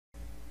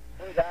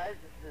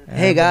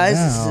Hey guys,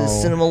 this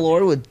is Cinema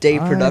Lord with Day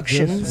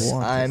Productions.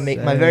 I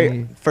make my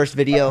very first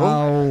video,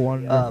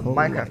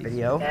 Minecraft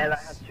video,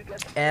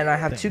 and I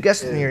have two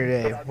guests in here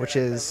today, which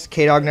is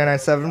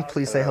KDog997.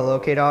 Please say hello,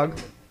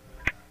 KDog.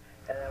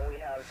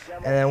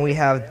 And then we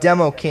have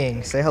Demo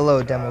King. Say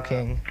hello, Demo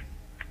King.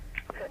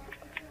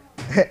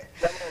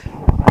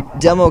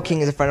 Demo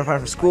King is a friend of mine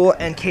from school,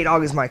 and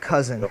KDog is my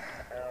cousin.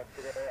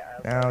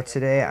 Now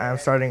today I'm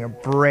starting a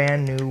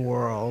brand new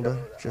world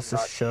just to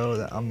show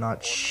that I'm not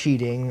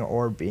cheating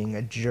or being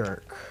a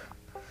jerk.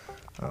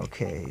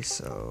 Okay,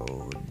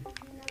 so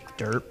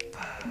derp.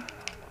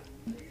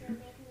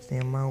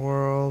 Name my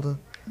world.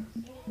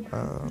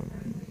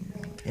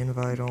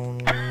 Invite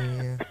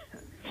only.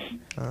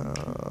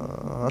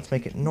 Let's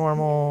make it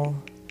normal.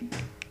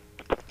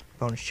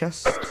 Bonus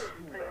chest.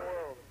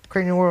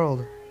 Create new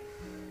world.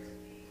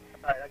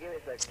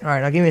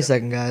 Alright, now give me a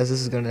second, guys.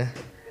 This is gonna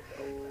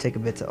take a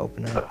bit to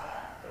open up.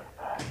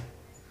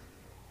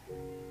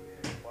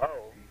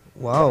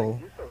 Whoa.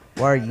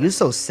 Why are you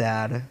so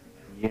sad?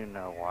 You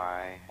know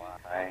why.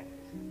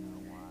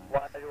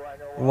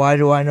 Why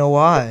do I know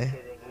why?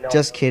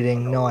 Just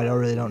kidding. No, I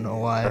really don't know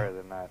why.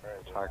 Rather not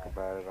talk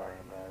about it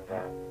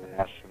on the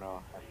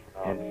national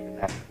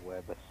internet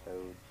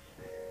webisodes.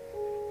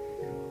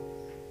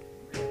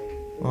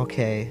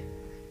 Okay.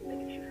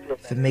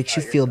 If it makes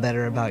you feel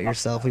better about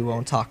yourself, we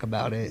won't talk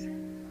about it.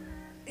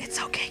 It's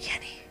okay,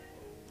 Kenny.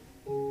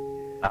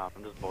 No,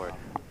 I'm just bored.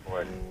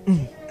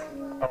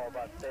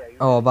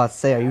 Oh, about to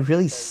say, are you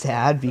really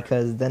sad?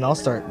 Because then I'll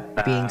start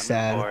being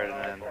sad. Bored,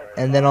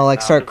 And then I'll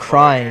like start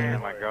crying.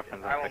 my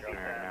girlfriend's not picking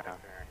her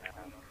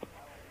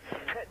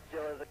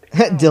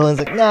now. Dylan's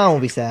like, no, I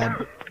won't be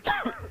sad.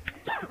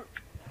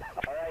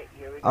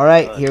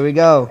 Alright, here we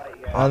go.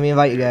 Let me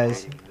invite you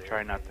guys.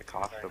 Try not to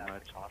cough so much.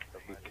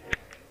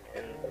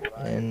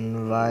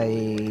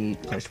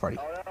 Invite place party.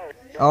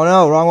 Oh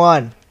no, wrong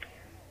one.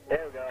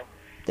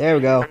 There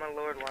we go. My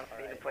Lord wants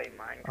me to play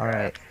Minecraft.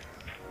 Alright.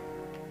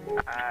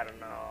 I don't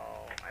know.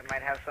 I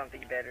might have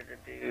something better to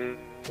do.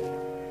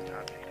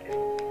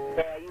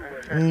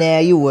 Nah,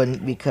 you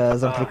wouldn't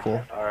because I'm pretty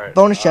cool. Alright.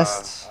 Bonus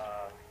chests.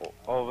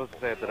 Oh, let's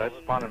say that I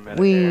spawned a minute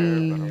We.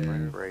 there, but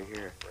I'm right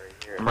here.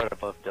 I'm right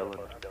above Dylan.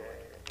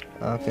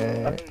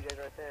 Okay.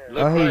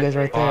 Look Oh, hey, you where guys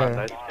right spawned.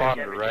 there. I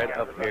spawned right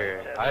up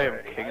here. I am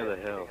king of the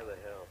hill.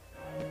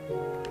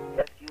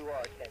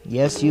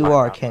 Yes, you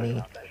are,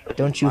 Kenny.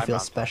 Don't you feel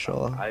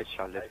special? I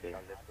shall live here.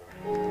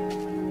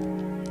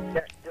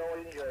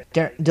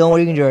 Dylan, what are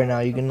you gonna do right now?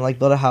 You can like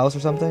build a house or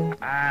something?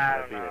 I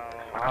don't know.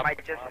 I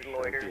might just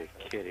loiter. Be a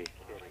kitty.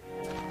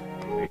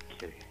 Be a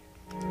kitty.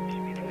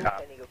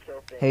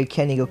 Hey,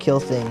 Kenny, go kill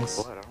things.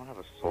 What? I don't have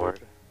a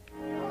sword.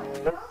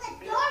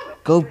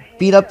 Go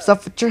beat up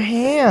stuff with your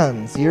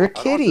hands. You're a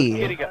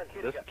kitty.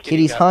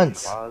 Kitties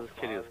hunts. This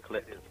kitty was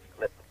clipped.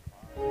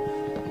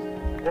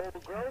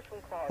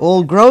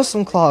 Well, grow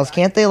some claws.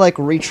 Can't they like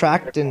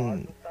retract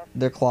in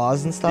their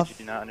claws and stuff?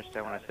 Did you not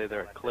understand when I say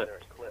they're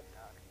clipped?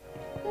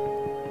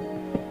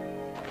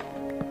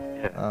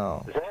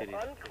 Oh. This kitty.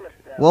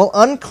 Well,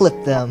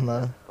 unclip them.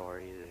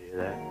 Authority to do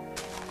that.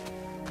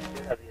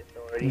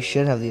 You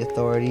should have the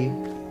authority.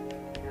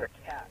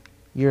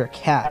 You're a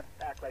cat.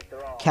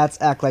 Cats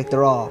act like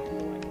they're all.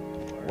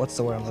 What's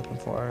the word I'm looking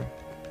for?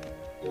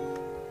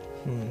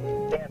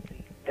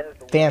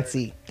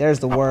 Fancy. There's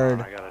the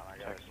word. I got a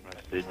text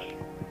message.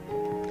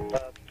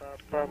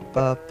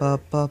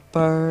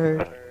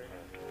 Bird.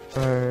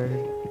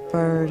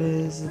 Bird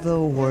is the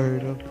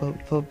word.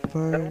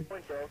 Bird.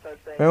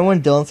 Remember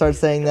when Dylan started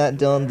saying that?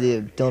 Dylan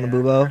the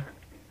Boobo?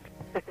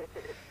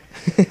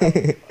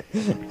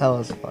 That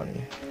was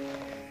funny.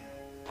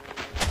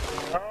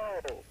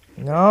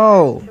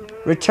 No!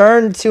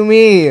 Return to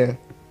me! Oh,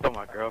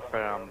 my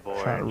girlfriend on board.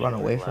 Trying to run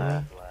away from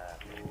me?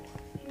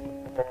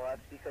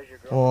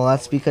 Well,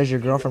 that's because your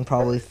girlfriend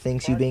probably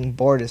thinks you being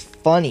bored is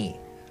funny.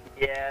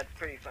 Yeah, it's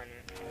pretty funny.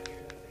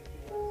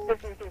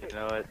 You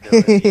know what?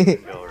 Dylan, you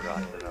can go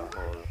run to the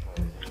hole.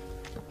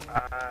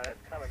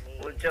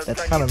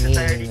 That's kind of mean.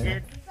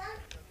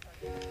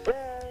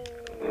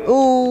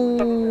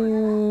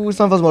 Ooh,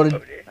 Sunfuzz modded.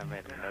 That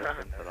made no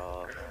sense at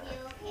all.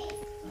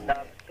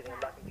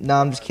 Nah,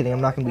 I'm just kidding.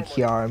 I'm not gonna be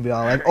Kiara and be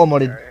all like, oh,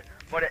 modded.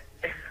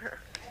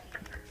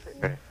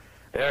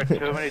 There are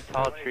too many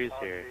tall trees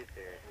here.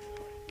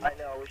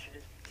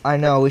 I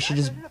know, we should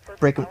just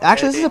break them.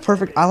 Actually, this is a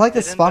perfect. I like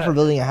this Isn't spot for that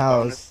building a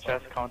bonus house.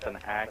 chest count an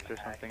axe or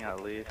something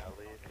at least?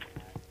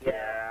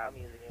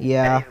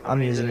 Yeah,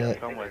 I'm using it.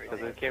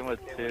 Because it came with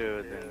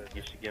two, then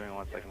you should give me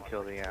one so I can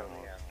kill the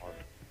animals.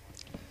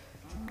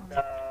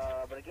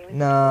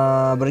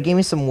 Nah, but it gave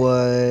me some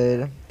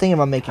wood. I'm thinking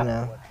about making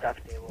a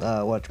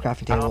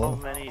crafting table.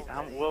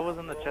 What was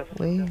in the chest?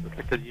 Wait.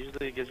 Because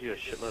usually it gives you a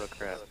shitload of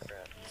crap.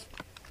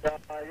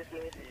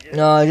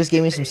 No, it just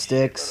gave me some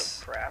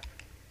sticks.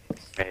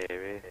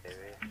 Maybe.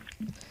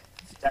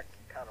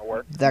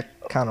 That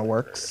kind of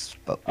works,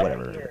 but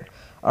whatever.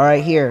 All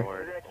right, here.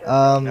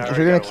 If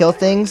you're gonna kill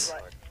things,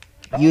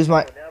 use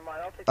my.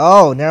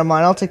 Oh, never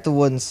mind. I'll take the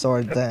wooden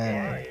sword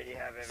then.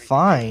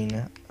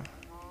 Fine.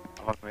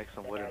 I want to make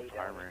some wooden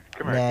armor.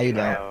 Come Nah, here, you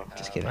Kilo. don't.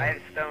 Just kidding. I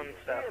have stone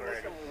stuff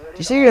already. Did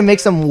you say you're gonna make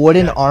some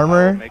wooden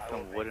armor? Make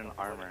some wooden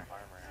armor.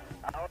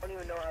 I don't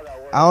even know how that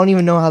works. I don't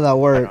even know how that I don't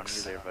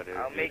works. either, but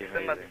I'll make it's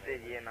some amazing.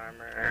 obsidian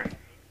armor.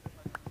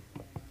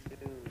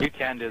 You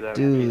can do that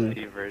Dude,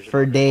 PC version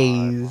for of the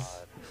days.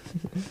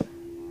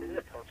 Isn't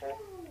it purple?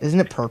 Isn't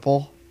it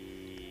purple?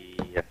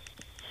 mod. Yes.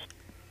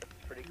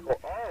 Pretty cool.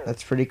 Oh,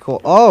 That's pretty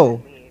cool. Oh,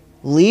 me.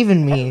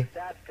 leaving me.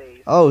 Sad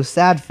face. Oh,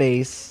 sad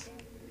face.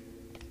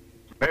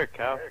 Bear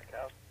cow.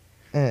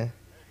 Eh,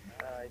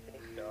 I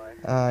think so.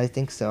 I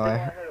think so. I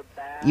heard a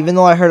bad. Even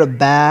though I heard a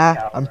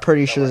ba, I'm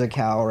pretty sure there's a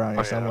cow around here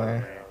Oh, yeah, somewhere.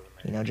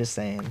 okay. You know, just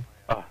saying.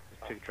 Oh, this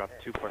pig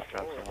dropped 2 pork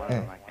chops in one Eh,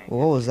 of them. I can't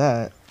what was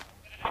that?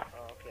 Oh,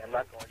 okay, I'm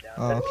not going down.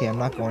 Oh, okay, I'm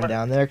not going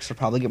down there because I'll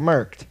probably get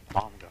murked.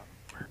 Mom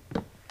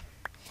got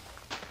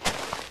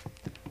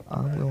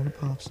I'm gonna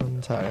pop some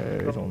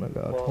tires when I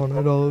got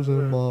 $20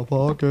 in my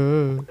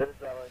pocket.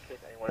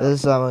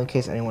 This is in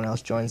case anyone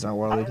else joins our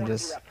world. We can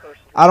just.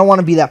 I don't want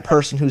to be that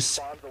person who's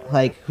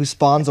like who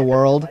spawns a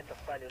world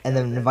and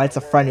then invites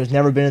a friend who's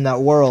never been in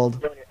that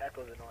world.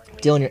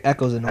 Dylan, your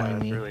echo's annoying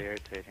That's me. really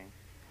irritating.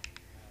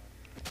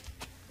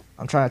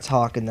 I'm trying to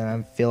talk and then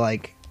I feel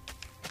like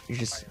you're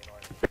just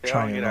They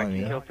trying don't to get annoy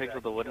actually me. kill pigs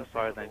with the wooden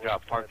sword and they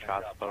drop pork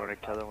chops, but when I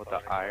kill them with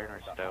the iron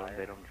or stone,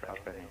 they don't drop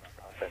any.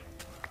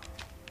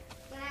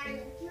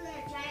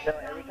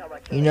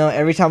 You know,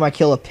 every time I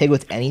kill a pig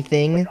with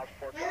anything,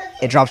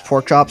 it drops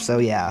pork chops. So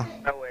yeah.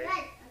 No way.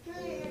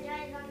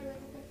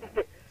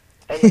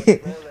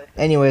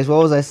 Anyways, what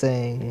was I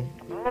saying?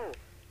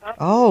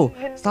 Oh,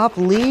 stop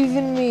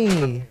leaving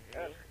me.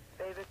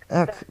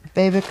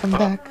 Baby, come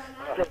back.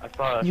 I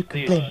saw a You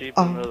can sea blame- sheep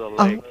in the middle of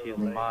the lake. He's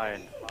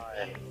mine.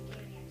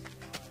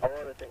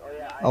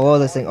 Oh, what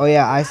was I saying? Oh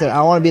yeah, I said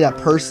I want to be that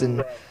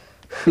person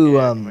who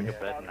Make a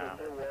bed now.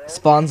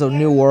 spawns a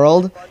new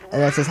world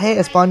and then says, "Hey,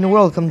 I spawned a new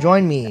world. Come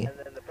join me."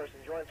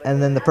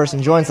 And then the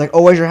person joins like,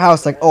 "Oh, where's your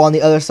house?" Like, "Oh, on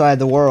the other side of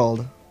the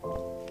world."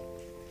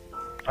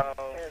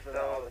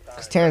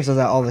 Because Terrence does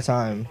that all the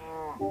time.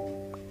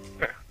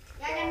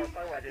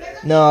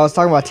 No, I was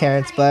talking about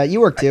Terrence, but you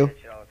work too. Yeah.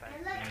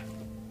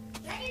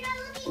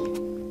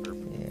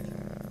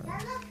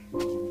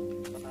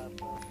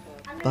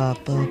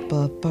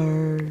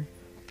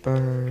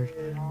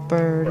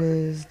 Bird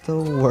is the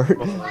word.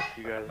 Well, if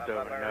you guys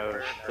don't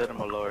know,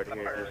 Cinema Lord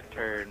here just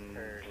turned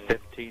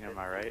 15, am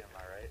I right?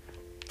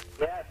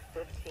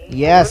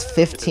 Yes,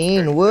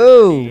 15.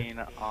 Woo! 15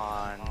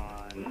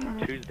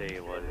 on Tuesday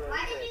it was.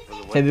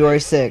 February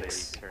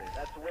 6th.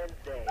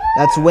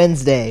 That's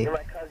Wednesday.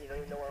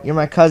 You're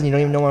my cousin. You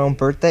don't even know my own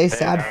birthday.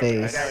 Sad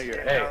face. I know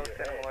you're. Hey,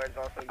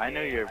 I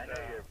know you're.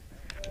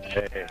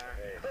 Hey.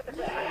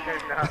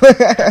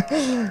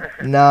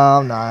 No,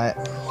 I'm not.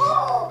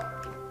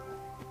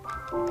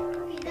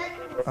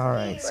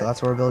 Alright, so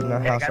that's where we're building our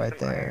house right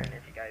there.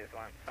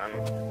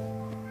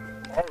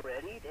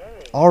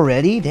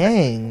 Already?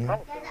 Dang.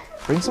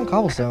 Bring some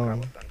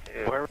cobblestone.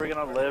 Where are we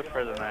gonna live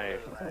for the night?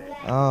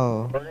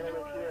 Oh.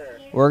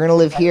 We're gonna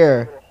live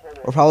here.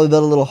 We'll probably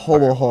build a little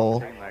hobo hole.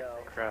 Taking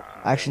that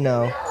crap. Actually,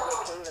 no.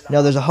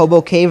 No, there's a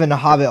hobo cave and a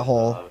hobbit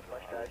hole.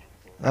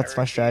 That's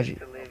my strategy.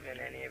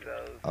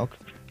 Okay.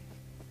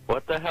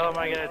 What the hell am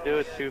I gonna do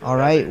with 2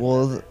 Alright,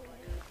 feathers?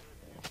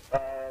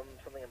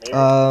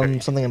 well,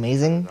 something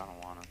amazing. I don't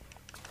wanna.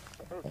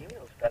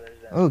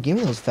 Oh, give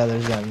me those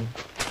feathers then.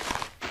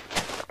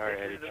 Alright,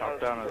 Eddie, chop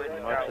down as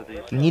much of these.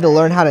 You need to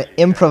learn how to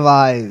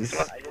improvise.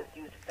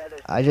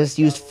 I just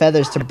used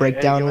feathers to break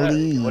Hey, down what sword do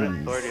leaves.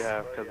 you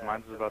have? Cause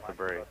mine's about to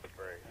break.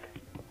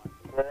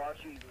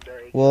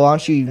 Well, why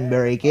don't you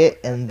break it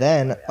and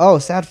then... Oh,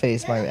 sad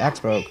face, my axe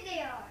broke.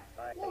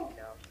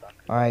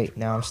 Alright,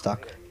 now I'm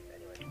stuck.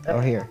 Oh,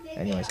 here.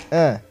 Anyways.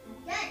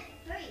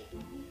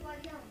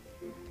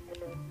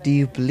 Do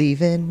you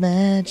believe in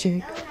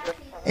magic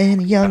in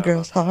a young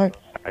girl's heart?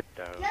 I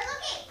don't.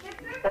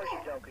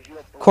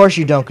 Of course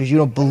you don't, because you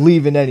don't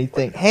believe in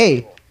anything.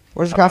 Hey,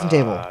 where's the crafting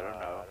table? I don't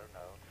know.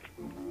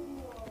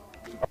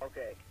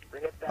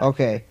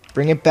 Okay,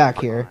 bring it back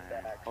here.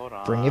 Hold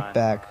on. Bring it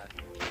back.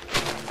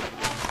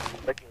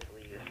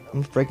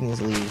 I'm breaking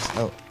these leaves.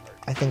 Oh,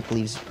 I think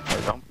leaves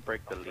are... Don't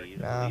break the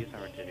leaves. Nah. The leaves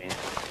never did anything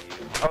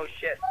to you. Oh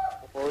shit.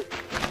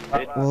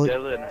 Hey, Well,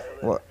 Dylan,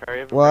 what?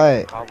 hurry up and What? bring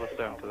some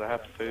cobblestone, because I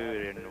have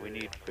food, and we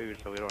need food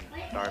so we don't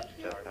starve to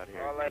death out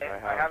here. Well,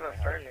 'Cause I have a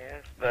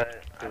furnace,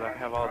 but Because I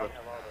have all the...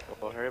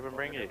 Well, hurry up and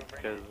bring it,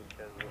 because...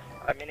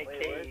 I'm in a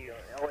cave.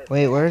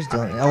 Wait, where's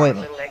Dylan? Oh, wait. A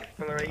little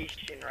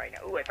exploration right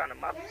now. Ooh, I found a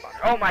mob spawner.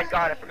 Oh my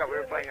god, I forgot we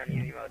were playing on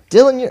easy mode.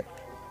 Dylan, you're...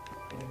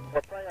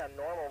 We're playing on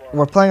normal mode.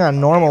 We're playing on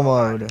normal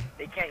mode.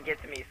 They can't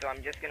get to me, so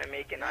I'm just gonna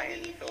make an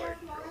iron sword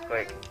real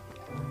quick.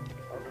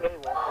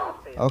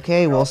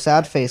 Okay, well,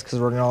 sad face, because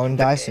we're all gonna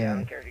die I don't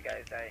soon. care if you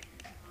guys die.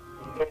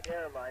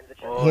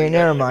 Well, Here, you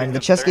never guys mind. should The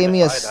be chest gave concerned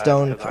me a if I die,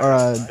 stone, 'cause I or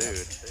have a...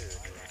 food.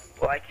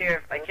 Well, I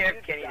care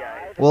if Kenny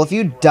dies. Well, if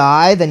you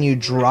die, then you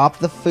drop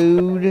the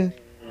food,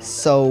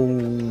 so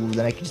then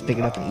I can just pick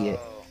it up and eat it.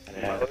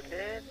 Yeah.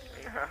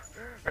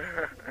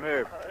 Come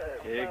here,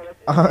 pig.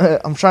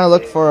 I'm trying to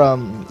look for, I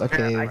okay.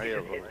 can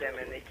just hit them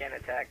and they can't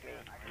me.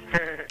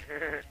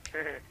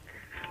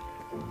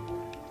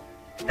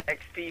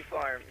 XP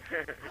farm.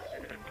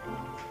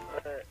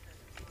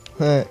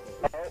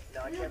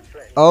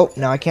 Oh,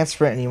 now I can't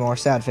sprint anymore.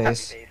 Sad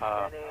face.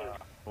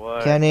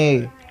 What?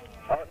 Kenny.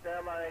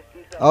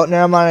 Oh,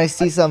 never mind. I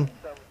see some.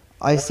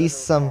 I see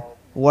some.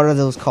 What are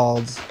those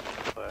called?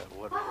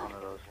 What one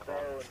of those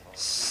called?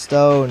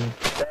 Stone.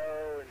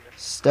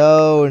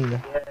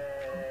 Stone.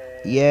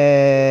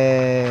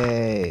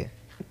 Yay.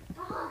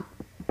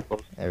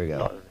 There we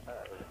go.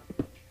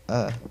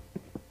 The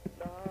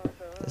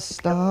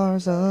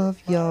stars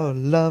of your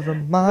love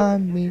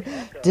remind me.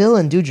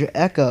 Dylan, dude, your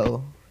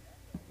echo.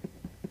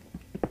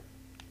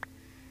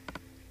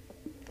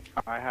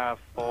 I have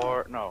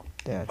Yeah,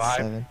 it's 5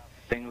 7.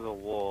 things of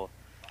wool.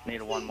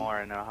 Need one more,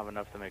 and I'll have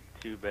enough to make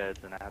 2 beds,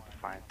 and I have to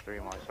find 3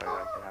 more so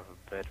I can have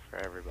a bed for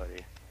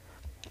everybody.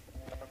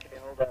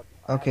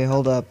 Okay,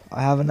 hold up.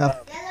 I have enough.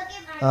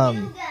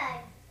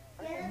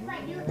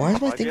 Why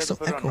is my thing still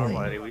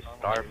echoing? We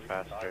starve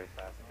faster.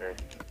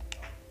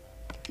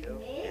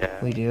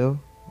 Yeah. We do?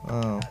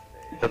 Oh.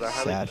 Because I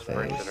hardly Sad just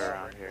break face. it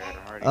around here, and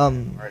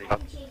I'm already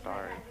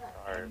starved.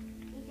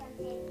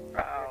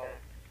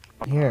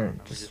 Here, Let me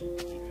just. eat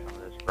some of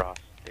this raw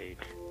steak.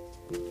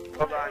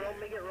 Hold on.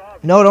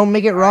 No, don't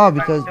make it raw If I'm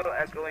because. still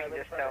echoing,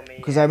 just tell me.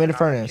 'Cause I made a and I'll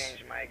furnace.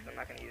 change mics. I'm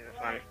not gonna use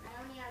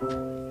this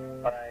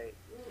one.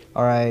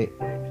 Alright.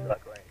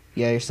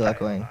 Yeah, you're still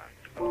echoing.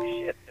 Oh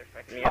shit, they're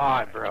fucking me Oh, up.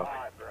 I broke.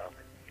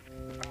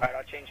 Alright,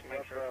 I'll change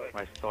mics real quick.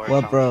 My sword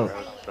What broke?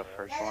 the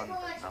first one. Now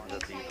I'm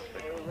just using the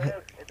second one.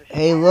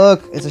 Hey,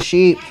 look, it's a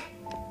sheep.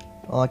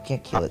 Oh, I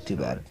can't kill it. Too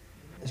bad.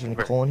 Is there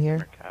any coal in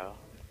here? Cow.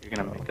 You're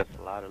gonna make us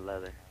a lot of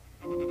leather.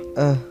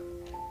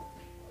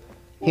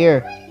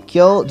 Here,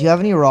 kill. Do you have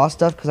any raw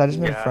stuff? Cause I just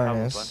made a I have a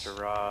furnace. bunch of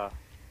raw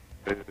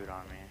food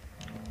on me.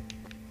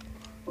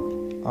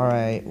 All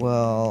right.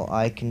 Well,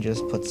 I can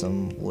just put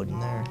some wood in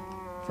there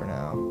for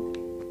now.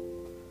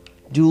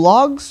 Do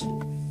logs?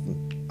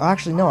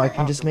 Actually, no. I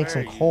can just make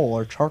some coal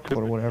or charcoal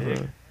or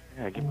whatever.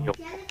 Yeah, give me your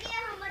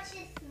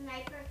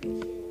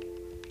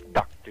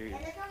doctor.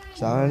 Is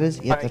that what it is?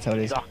 Yep, that's how it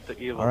is.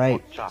 All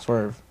right,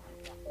 swerve.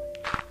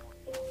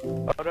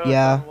 Oh, no,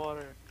 Yeah. it's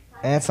water.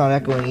 And it's not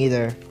echoing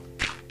either.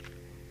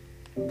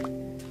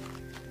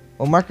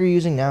 What mic are you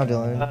using now,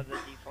 Dylan? The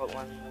default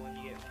one when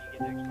you get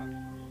the Xbox.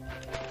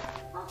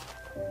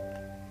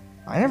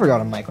 I never got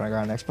a mic when I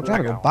got an Xbox. I had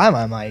to go buy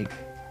my mic.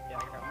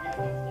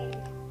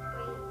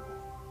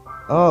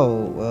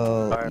 Oh,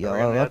 well, Alright, y'all we're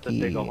are gonna have to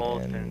lucky. dig a hole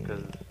soon And...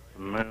 because the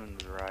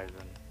moon's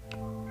rising.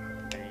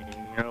 And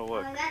you know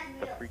what?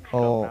 The freaks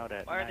Oh. come out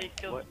at Why are night. they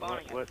still What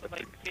spawning? the It's like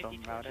freaks 50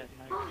 come out at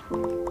night?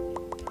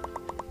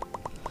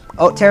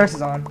 Oh, Terrace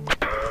is on.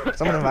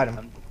 Someone invite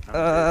him.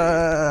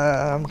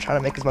 I'm trying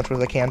to make as much wood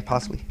as I can,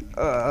 possibly.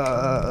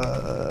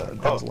 That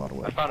was a lot of I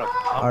wood. found a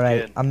pumpkin.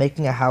 Alright, I'm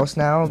making a house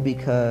now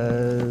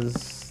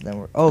because then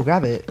we're... Oh,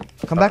 grab it.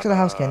 Come back to the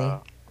house, Kenny.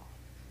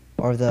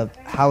 Or the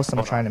house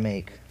I'm trying to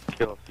make.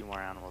 Kill a few more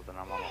animals and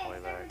I'm on my way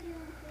back.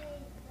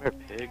 Where,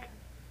 pig?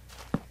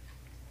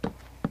 Oh,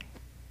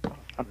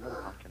 another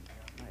pumpkin.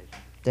 Nice.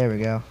 There we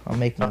go. I'm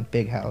making a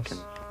big house.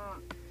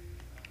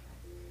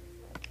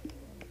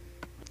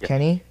 Yeah.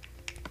 Kenny?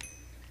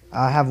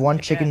 I have 1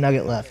 chicken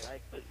nugget left.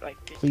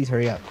 Please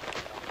hurry up.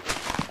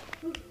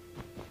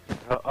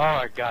 Oh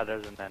my god,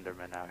 there's an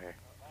enderman out here.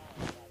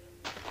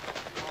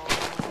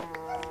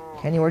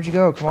 Kenny, where'd you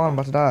go? Come on, I'm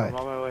about to die. I'm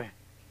on my way.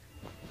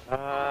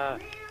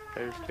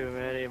 There's too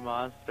many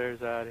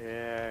monsters out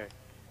here.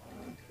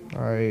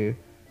 Where are you?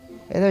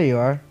 Hey, there you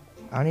are.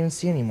 I don't even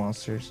see any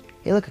monsters.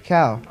 Hey, look, a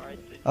cow.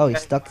 Oh,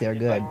 he's stuck there.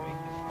 Good.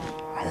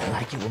 I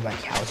like it when my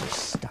cows are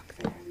stuck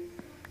there.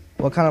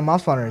 What kind of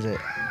mob spawner is it?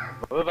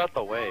 Move out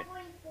the way.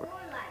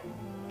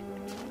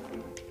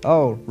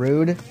 Oh,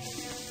 rude.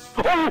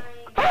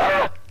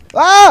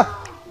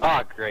 Ah!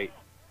 Ah, great.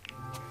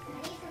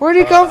 Where'd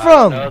he come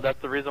from? No,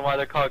 that's the reason why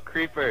they're called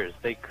creepers.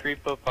 They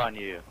creep up on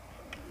you.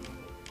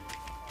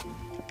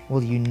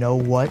 Well, you know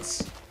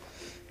what?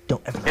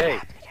 Don't ever let that Hey,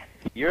 happen again.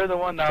 you're the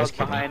one that Just was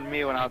kidding. behind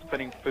me when I was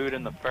putting food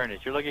in the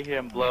furnace. You're looking here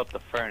and blow up the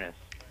furnace.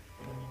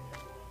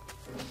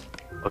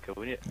 Okay,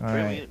 we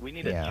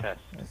need yeah, a chest.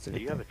 that's a Do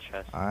good you have a thing.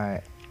 chest?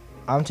 Alright.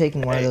 I'm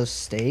taking one of Hey. those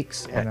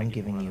steaks Yeah, and I'm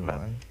give giving me you one.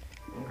 one.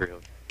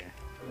 Grilled. Yeah.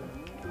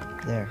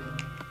 There.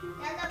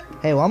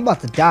 Hey, well, I'm about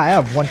to die. I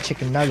have 1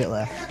 chicken nugget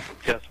left.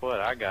 Guess what?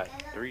 I got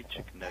 3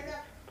 chicken nuggets.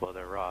 Well,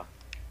 they're raw.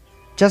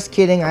 Just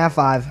kidding. I have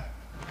 5.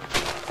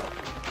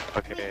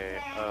 Okay,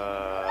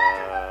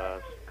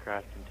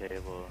 crafting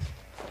table.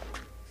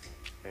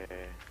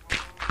 Okay.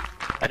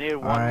 I need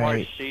one more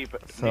Alright, sheep.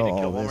 Need to fill all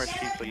kill one more this.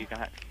 sheep so you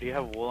can do you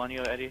have wool on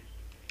you, Eddie?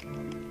 No.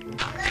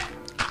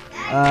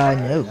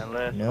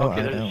 Unless, No, okay,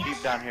 I there's don't. a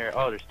sheep down here.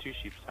 Oh, there's 2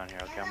 sheep down here.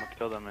 Okay, I'm gonna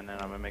kill them and then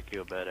I'm gonna make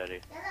you a bed, Eddie.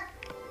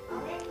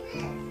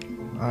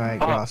 Alright,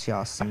 Oh,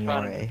 gracias, Dude,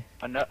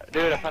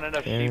 I found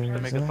enough sheep to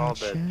make us all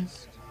beds.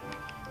 chest.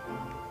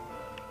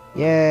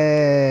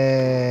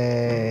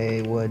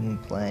 Yay! Wooden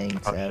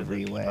planks Oh, shit, there's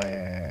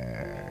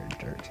everywhere.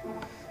 Dirt.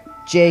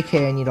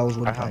 JK, I need all those I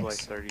wooden have like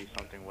planks. 30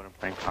 something wooden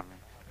planks on me.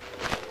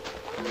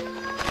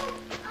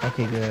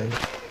 Okay, good.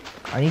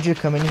 I need you to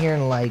come in here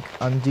and like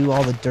undo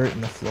all the dirt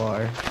in the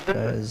floor,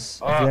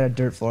 because if you got a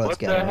dirt floor, that's What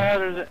the ghetto. hell?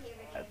 There's a,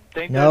 I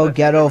think No there's a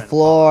ghetto Enderman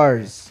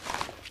floors.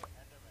 following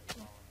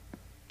me.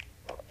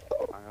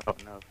 I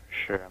don't know for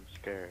sure. I'm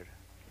scared.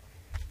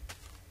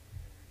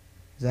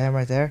 Is that him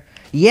right there?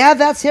 Yeah,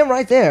 that's him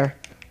right there,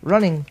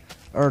 running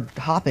or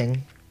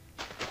hopping.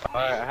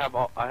 I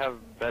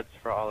have beds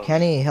for all of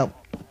Kenny, help.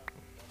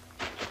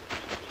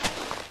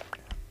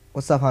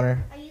 What's up,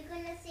 Hunter? Are you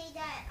gonna say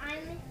that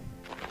I'm?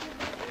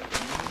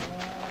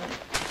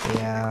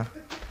 Yeah.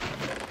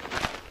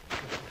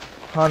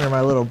 Hunter,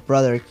 my little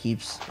brother,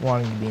 keeps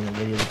wanting to be in the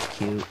video. That's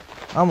cute.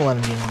 I'm gonna let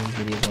him be in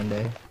these videos one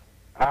day.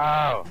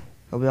 Ow!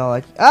 He'll be all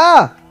like,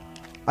 ah!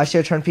 I should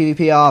have turned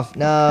PvP off.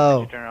 No.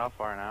 Did you turn it off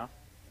for now?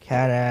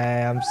 Can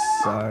I? I'm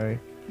sorry.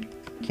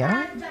 Can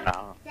I?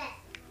 No.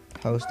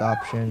 Post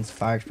options,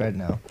 fire spread,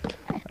 no.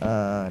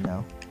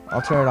 No.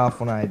 I'll turn it off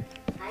when I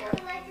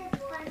don't like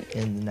this one.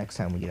 in the next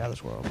time we get out of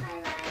this world.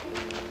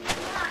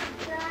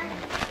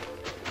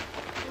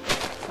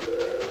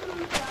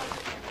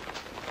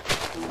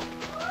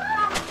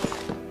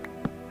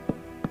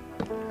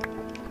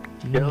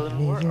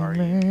 Dylan, where are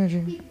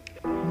you?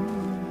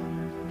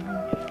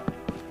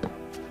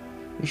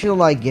 You should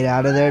like get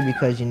out of there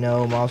because you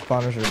know mob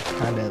spawners are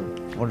kind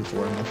of what is the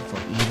word I'm looking for?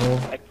 Evil.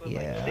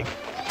 Yeah.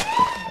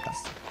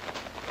 Yes.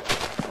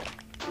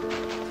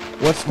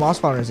 What's mob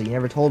spawners that you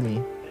never told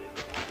me?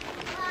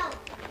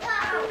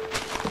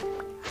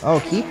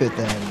 Oh, keep it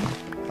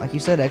then. Like you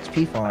said,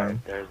 XP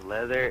farm. There's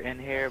leather in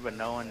here, but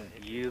no one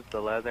used the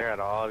leather at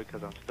all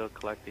because I'm still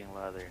collecting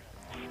leather.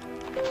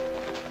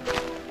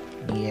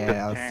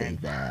 Yeah, I'll say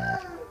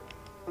that.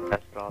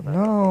 That's all that.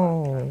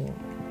 No.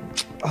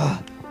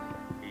 Ugh,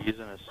 You're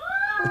using a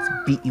let's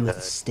beat you with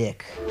a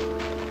stick.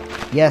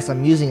 Yes,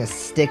 I'm using a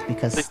stick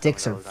because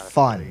sticks are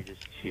fun.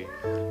 Just shoot.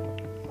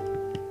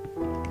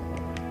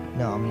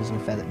 No, I'm using a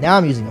feather. Now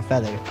I'm using a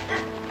feather.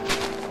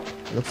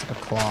 It looks like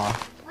a claw.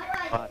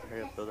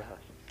 Hurry up, build a house.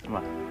 Come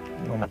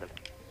on.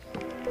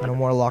 No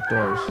more locked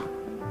doors.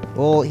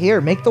 Well, here,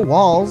 make the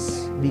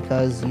walls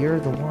because you're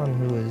the one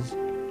who is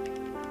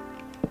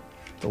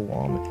the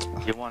wall.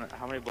 You want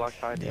how many blocks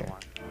high do you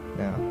want?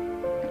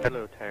 No.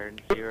 Hello, Terrence.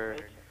 You're.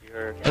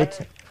 Hey,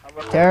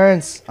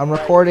 Terrence, I'm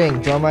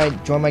recording. Join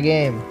my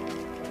game.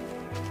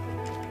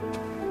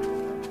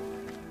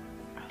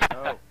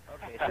 Oh,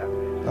 okay, so.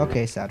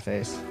 Okay, sad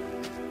face.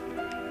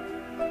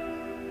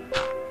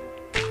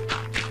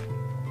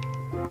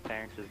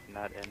 Terrence is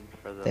not in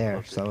for the.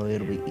 There, so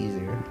it'll be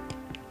easier.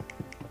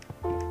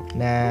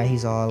 Nah,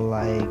 he's all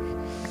like,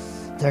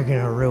 they're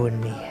gonna ruin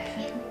me.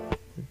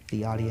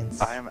 The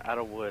audience. I am out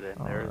of wood, and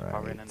there's Alright,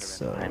 probably an Enderman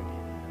so- behind me.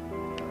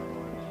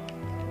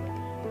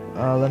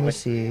 Let me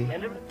see.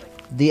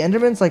 The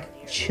Enderman's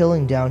like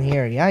chilling down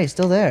here. Yeah, he's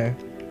still there.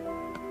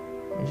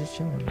 He's just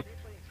chilling.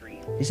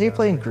 You say you're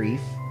playing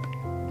Grief?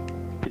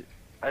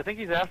 I think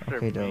he's after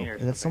Okay, me dope. or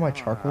Is that still my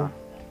something. I don't charcoal? know.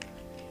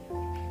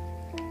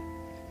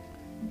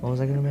 What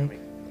was I gonna make? I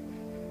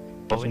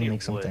But was we gonna need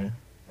make something. wood.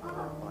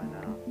 Why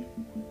now?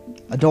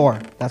 A door.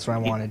 That's what I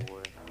wanted.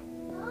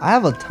 I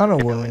have a ton of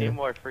Yeah, we need wood.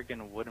 more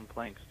freaking wooden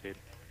planks, dude.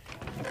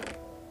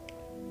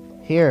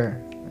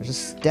 Here. There's a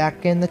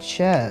stack in the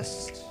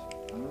chest.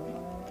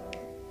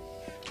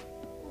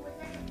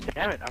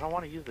 Damn it! I don't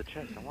want to use the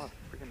chest. I want to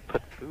freaking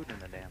put food in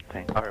the damn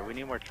thing. All right, we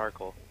need more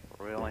charcoal.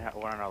 We only have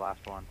one on our last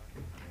one.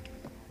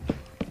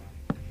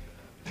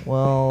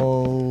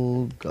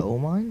 Well, go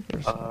mine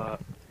for some.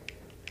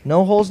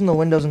 No holes in the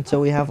windows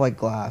until we have like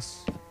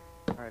glass.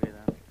 Alrighty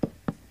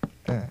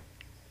then.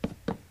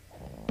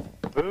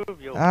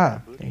 Move, yo.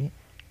 Ah, booty. dang it.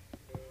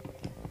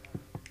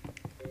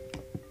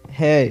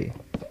 Hey.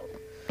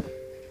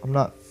 I'm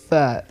not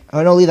fat.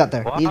 Oh no, leave that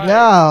there. Why?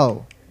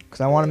 No!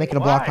 Because I want to make it a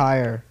block Why?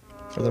 higher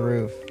for the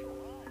roof.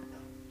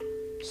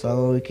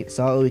 So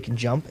we can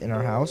jump in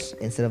our house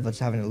instead of us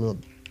having a little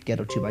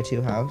ghetto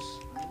 2x2 house.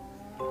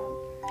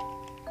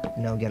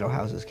 No ghetto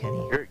houses, Kenny.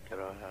 Your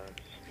ghetto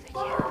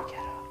house.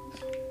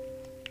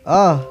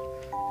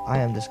 Oh, I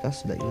am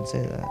disgusted that you would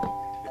say that.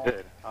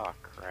 Good. Oh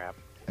crap.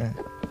 Eh.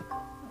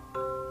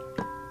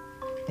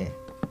 Eh.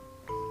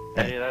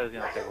 Hey, that was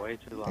gonna take way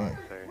too long, Eh.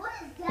 sir. What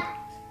is that?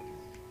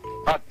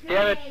 Oh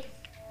damn it!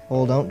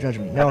 Oh, don't judge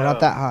me. No, not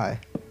that high.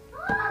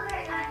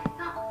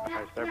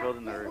 Alright, start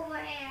building the roof.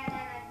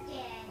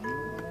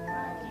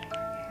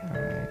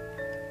 Alright.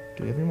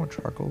 Do we have any more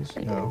charcoals?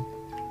 No.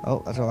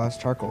 Oh, that's our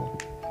last charcoal.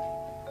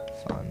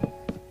 Fun.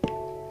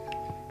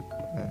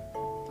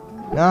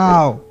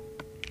 No!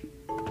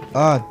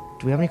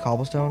 Do we have any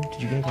cobblestone? Did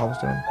you get any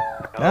cobblestone?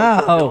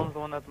 No! Dylan's the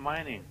one that's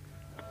mining.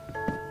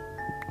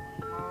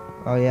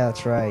 Oh yeah,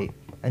 that's right.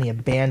 And he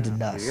abandoned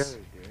You us. guys are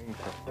doing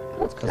something.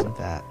 That's because I'm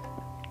fat.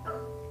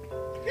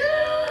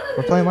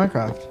 We're playing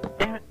Minecraft.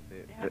 Damn it!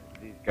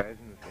 These guys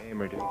in this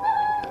game are doing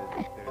something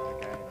because there's a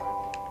guy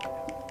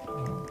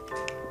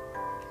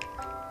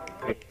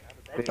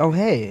in our Oh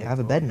hey, I have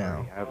a bed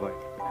now. We have like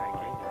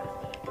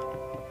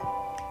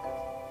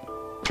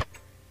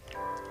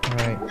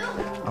Alright.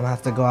 I'm gonna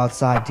have to go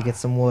outside to get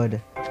some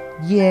wood.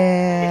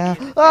 Yeah!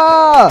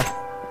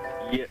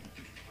 Ah! Yeah.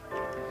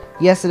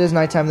 Yes, it is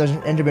nighttime. There's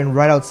an Enderman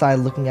right outside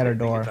looking at our I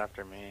think door. it's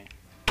after me.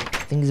 I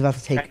think he's about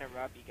to take. Trying to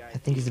rob you guys. I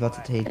think he's about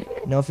to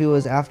take. No, if he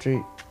was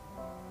after.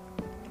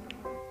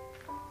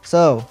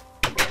 So,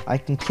 I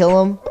can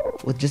kill him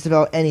with just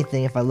about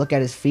anything if I look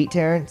at his feet,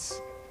 Terrence.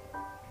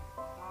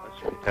 Let's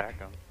just attack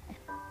him.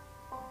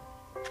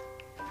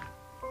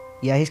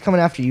 Yeah, he's coming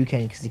after you,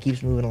 Kenny, because he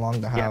keeps moving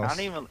along the Yeah, house. I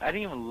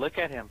didn't even look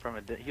at him from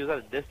he was at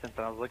a distance,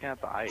 and I was looking at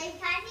the ice.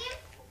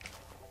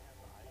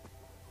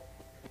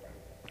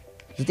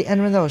 Is it the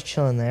Enderman that was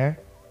chilling there?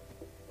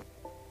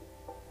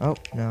 Oh,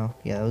 no.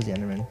 Yeah, that was the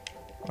Enderman.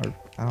 Or,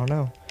 I don't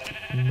know.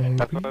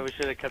 That's why we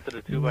should have kept it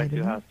a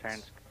 2x2 house,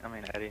 Terrence. I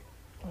mean, Eddie.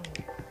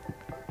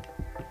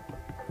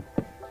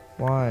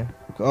 Why?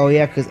 Oh,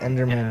 yeah, because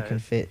Enderman Yeah, can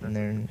fit in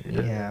there.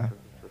 Yeah.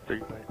 It's a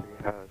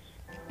 3x3 house.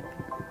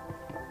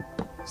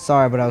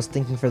 Sorry, but I was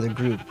thinking for the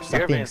group. Stop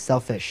You're being being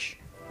selfish.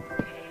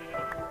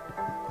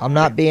 I'm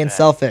not being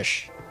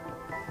selfish.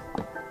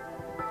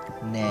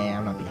 Nah,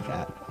 I'm not being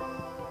fat.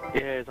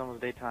 Yeah, it's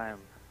almost daytime.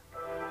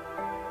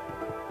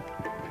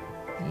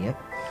 Yep.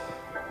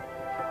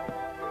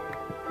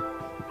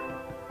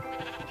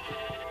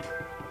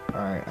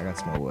 Alright, I got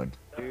some more wood.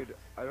 Dude,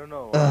 I don't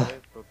know Ugh. why,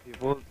 but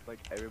people, like,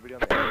 everybody on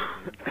the team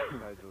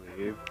decides to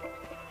leave.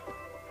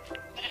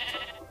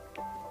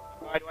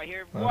 Why do I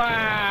hear? Okay.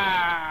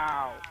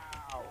 Wow!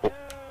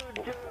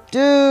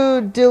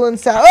 Dude,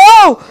 Dylan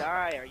Oh!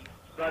 Die, are you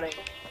running?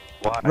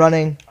 Why?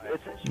 Running.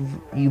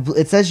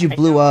 It says you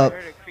blew I up.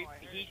 heard a creep.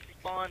 He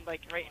spawned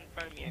like right in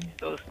front of me. I'm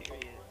so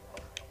serious.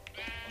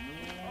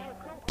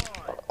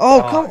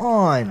 Oh, come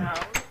on.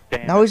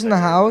 Damn, Now he's in the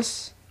that's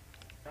house.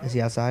 Is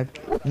he outside?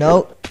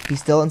 No, he's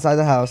still inside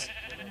the house.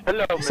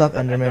 Hello, What's up,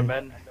 Mr.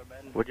 Enderman?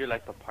 Would you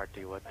like to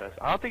party with us?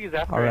 I don't think he's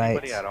after Alright.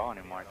 anybody at all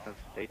anymore since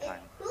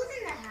daytime.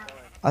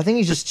 I think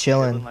he's just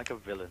chilling. Like a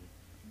villain.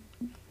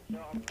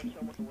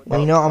 Well,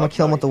 you know, I'm gonna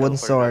kill him with the wooden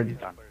He's teleported. sword. He's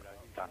done.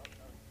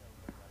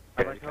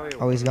 I like how he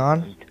Oh, he's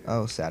gone?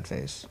 Oh, sad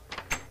face.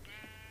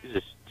 He's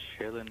just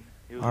chilling.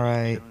 He was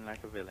Alright. chilling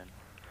like a villain.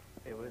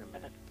 Hey, wait a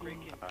minute.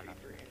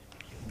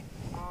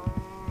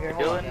 Here,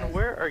 hold on, Dylan, guys.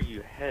 where are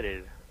you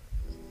headed?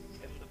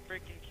 In the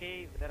freaking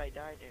cave that I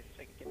died in,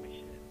 so I can get my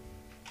shit.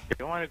 Do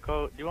you want me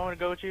to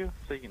go with you?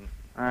 So you can.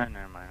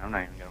 Never mind. I'm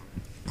not even going.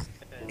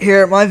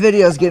 Here, my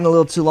video's getting a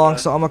little too long,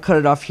 so I'm gonna cut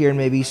it off here and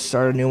maybe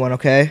start a new one,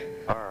 okay?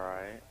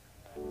 Alright.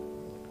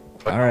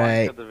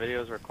 Alright. The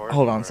video's recorded.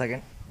 Hold on or- a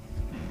second.